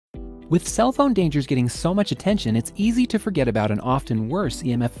With cell phone dangers getting so much attention, it's easy to forget about an often worse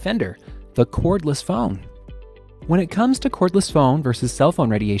EMF offender, the cordless phone. When it comes to cordless phone versus cell phone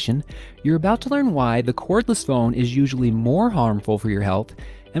radiation, you're about to learn why the cordless phone is usually more harmful for your health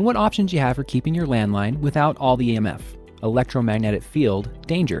and what options you have for keeping your landline without all the EMF, electromagnetic field,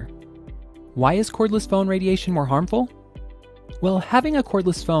 danger. Why is cordless phone radiation more harmful? Well, having a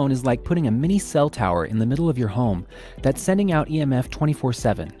cordless phone is like putting a mini cell tower in the middle of your home that's sending out EMF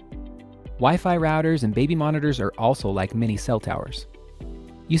 24/7. Wi-Fi routers and baby monitors are also like mini cell towers.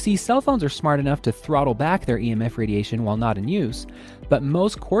 You see, cell phones are smart enough to throttle back their EMF radiation while not in use, but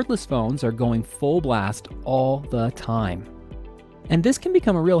most cordless phones are going full blast all the time. And this can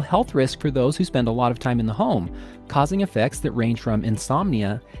become a real health risk for those who spend a lot of time in the home, causing effects that range from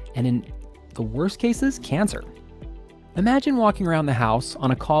insomnia and, in the worst cases, cancer. Imagine walking around the house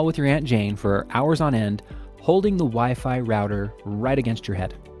on a call with your Aunt Jane for hours on end, holding the Wi-Fi router right against your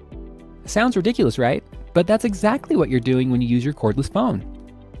head. Sounds ridiculous, right? But that's exactly what you're doing when you use your cordless phone.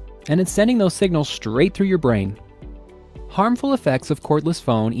 And it's sending those signals straight through your brain. Harmful effects of cordless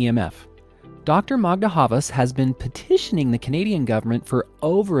phone EMF. Dr. Magda Havas has been petitioning the Canadian government for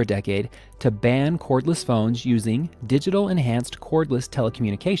over a decade to ban cordless phones using Digital Enhanced Cordless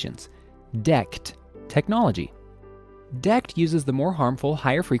Telecommunications, DECT, technology. DECT uses the more harmful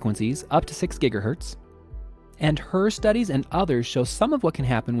higher frequencies up to 6 GHz, and her studies and others show some of what can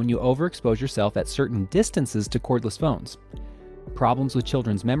happen when you overexpose yourself at certain distances to cordless phones. Problems with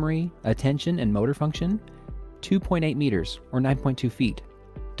children's memory, attention, and motor function, 2.8 meters or 9.2 feet.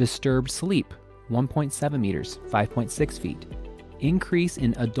 Disturbed sleep, 1.7 meters, 5.6 feet. Increase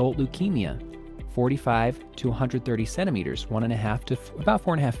in adult leukemia, 45 to 130 centimeters, 1.5 to about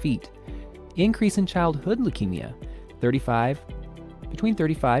 4.5 feet. Increase in childhood leukemia, between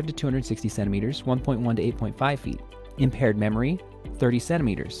 35 to 260 centimeters, 1.1 to 8.5 feet. Impaired memory, 30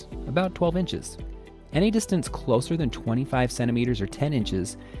 centimeters, about 12 inches. Any distance closer than 25 centimeters or 10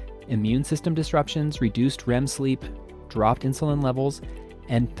 inches, immune system disruptions, reduced REM sleep, dropped insulin levels,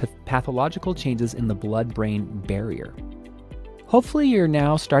 and pathological changes in the blood-brain barrier. Hopefully you're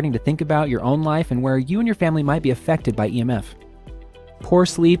now starting to think about your own life and where you and your family might be affected by EMF. Poor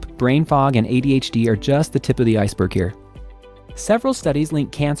sleep, brain fog, and ADHD are just the tip of the iceberg here. Several studies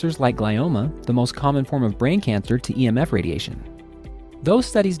link cancers like glioma, the most common form of brain cancer, to EMF radiation. Those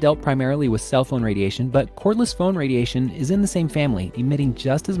studies dealt primarily with cell phone radiation, but cordless phone radiation is in the same family, emitting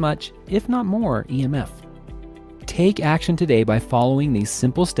just as much, if not more, EMF. Take action today by following these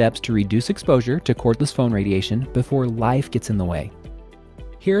simple steps to reduce exposure to cordless phone radiation before life gets in the way.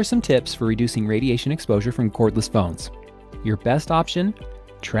 Here are some tips for reducing radiation exposure from cordless phones. Your best option?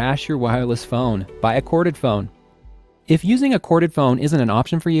 Trash your wireless phone. Buy a corded phone. If using a corded phone isn't an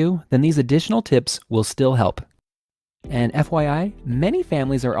option for you, then these additional tips will still help. And FYI, many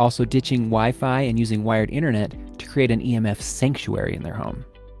families are also ditching Wi-Fi and using wired internet to create an EMF sanctuary in their home.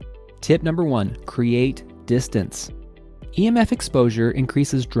 Tip number 1, create distance. EMF exposure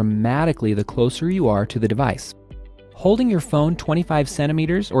increases dramatically the closer you are to the device. Holding your phone 25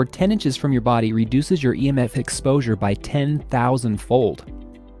 centimeters or 10 inches from your body reduces your EMF exposure by 10,000-fold.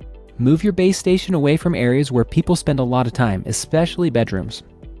 Move your base station away from areas where people spend a lot of time, especially bedrooms.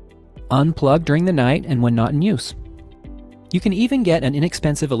 Unplug during the night and when not in use. You can even get an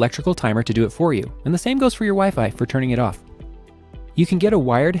inexpensive electrical timer to do it for you, and the same goes for your Wi-Fi for turning it off. You can get a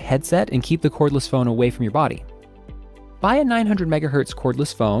wired headset and keep the cordless phone away from your body. Buy a 900 MHz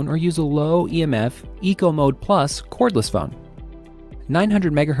cordless phone or use a low EMF Eco Mode Plus cordless phone.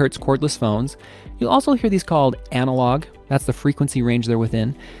 900 MHz cordless phones, you'll also hear these called analog, that's the frequency range they're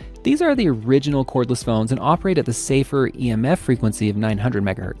within. These are the original cordless phones and operate at the safer EMF frequency of 900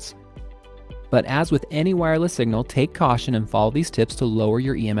 MHz. But as with any wireless signal, take caution and follow these tips to lower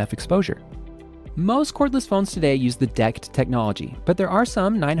your EMF exposure. Most cordless phones today use the DECT technology, but there are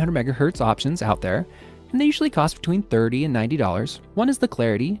some 900 MHz options out there, and they usually cost between $30 and $90. One is the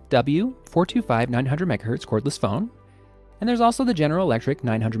Clarity W425 900 MHz cordless phone, and there's also the General Electric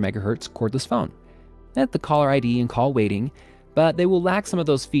 900 MHz cordless phone. They have the caller ID and call waiting, but they will lack some of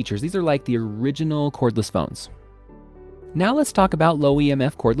those features. These are like the original cordless phones. Now let's talk about low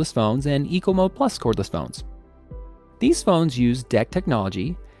EMF cordless phones and Eco Mode Plus cordless phones. These phones use DECT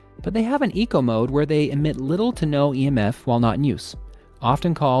technology, but they have an Eco Mode where they emit little to no EMF while not in use,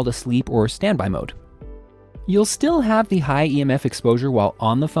 often called a sleep or standby mode. You'll still have the high EMF exposure while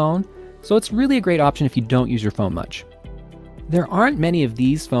on the phone, so it's really a great option if you don't use your phone much. There aren't many of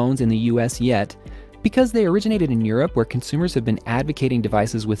these phones in the US yet, because they originated in Europe where consumers have been advocating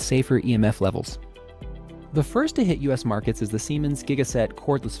devices with safer EMF levels. The first to hit US markets is the Siemens Gigaset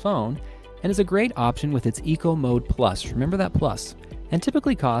cordless phone and is a great option with its Eco Mode Plus, remember that plus, and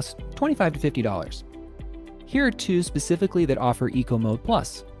typically costs $25 to $50. Here are two specifically that offer Eco Mode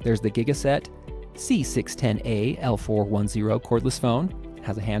Plus. There's the Gigaset C610A L410 cordless phone,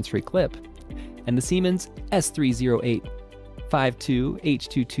 has a hands-free clip, and the Siemens S30852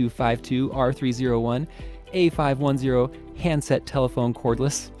 H2252 R301 A510 handset telephone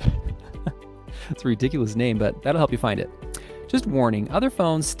cordless. It's a ridiculous name, but that'll help you find it. Just warning, other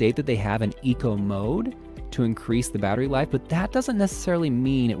phones state that they have an Eco Mode to increase the battery life, but that doesn't necessarily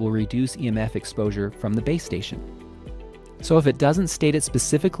mean it will reduce EMF exposure from the base station. So if it doesn't state it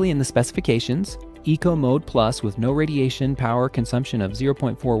specifically in the specifications, Eco Mode Plus with no radiation, power consumption of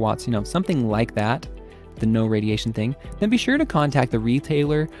 0.4 watts, something like that, the no radiation thing, then be sure to contact the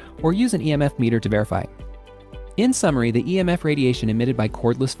retailer or use an EMF meter to verify. In summary, the EMF radiation emitted by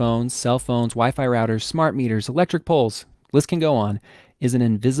cordless phones, cell phones, Wi-Fi routers, smart meters, electric poles, list can go on, is an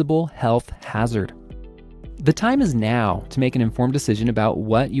invisible health hazard. The time is now to make an informed decision about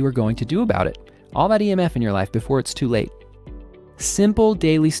what you are going to do about it. All that EMF in your life before it's too late. Simple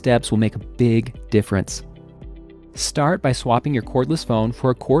daily steps will make a big difference. Start by swapping your cordless phone for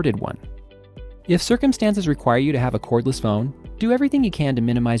a corded one. If circumstances require you to have a cordless phone, do everything you can to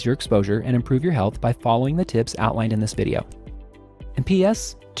minimize your exposure and improve your health by following the tips outlined in this video. And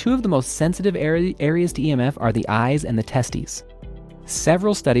P.S., two of the most sensitive areas to EMF are the eyes and the testes.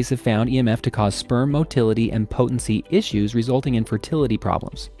 Several studies have found EMF to cause sperm motility and potency issues resulting in fertility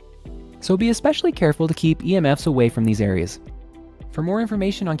problems. So be especially careful to keep EMFs away from these areas. For more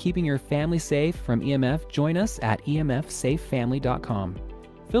information on keeping your family safe from EMF, join us at emfsafefamily.com.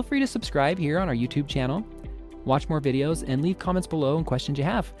 Feel free to subscribe here on our YouTube channel, watch more videos, and leave comments below and questions you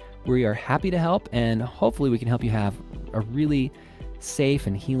have. We are happy to help, and hopefully we can help you have a really safe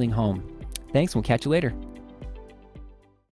and healing home. Thanks, and we'll catch you later.